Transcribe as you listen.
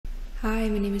Hi,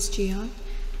 my name is Jiyeon.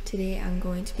 Today I'm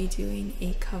going to be doing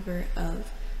a cover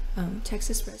of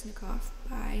Texas Reznikoff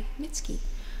by MITSKI.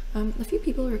 A few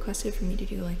people requested for me to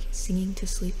do like singing to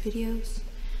sleep videos.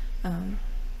 And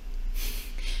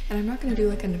I'm not going to do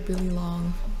like a really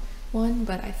long one,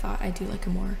 but I thought I'd do like a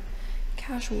more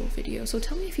casual video. So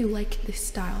tell me if you like this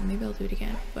style. Maybe I'll do it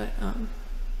again. But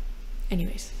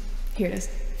anyways, here it is.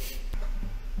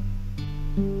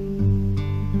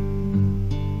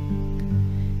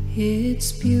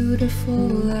 It's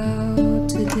beautiful out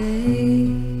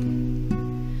today.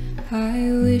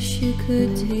 I wish you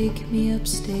could take me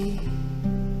upstate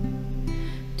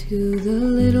to the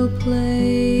little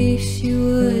place you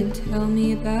would tell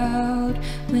me about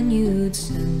when you'd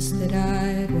sense that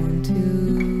I'd want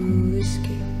to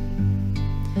escape.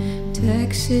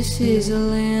 Texas is a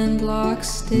landlocked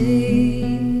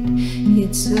state.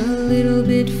 It's a little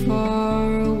bit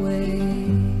far away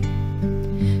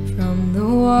from the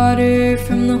water,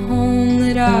 from the home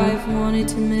that I've wanted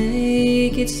to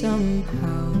make it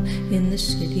somehow. In the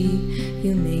city,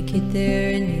 you make it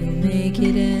there and you make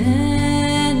it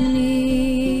anywhere,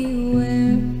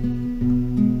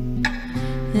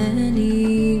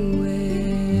 anywhere.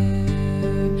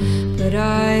 But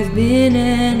I've been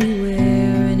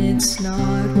anywhere and it's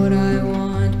not what I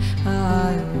want.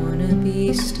 I wanna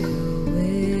be still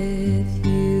with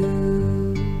you.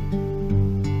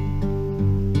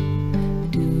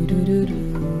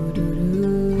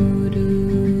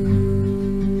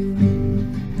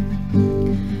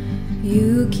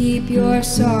 You keep your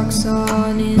socks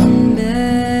on in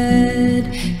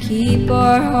bed, keep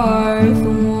our hearth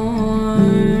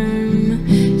warm.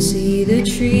 See the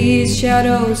trees,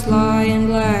 shadows lie in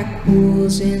black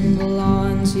pools in the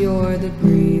lawns. You're the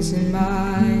breeze in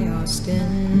my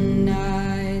Austin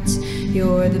nights.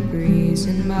 You're the breeze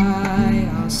in my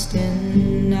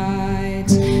Austin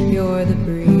nights. You're the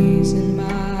breeze in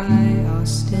my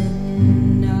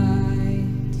Austin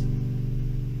nights.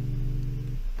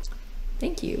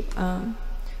 Thank you.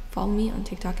 Follow me on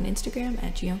TikTok and Instagram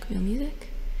at JiyeonMusic.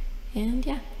 And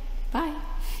yeah, bye.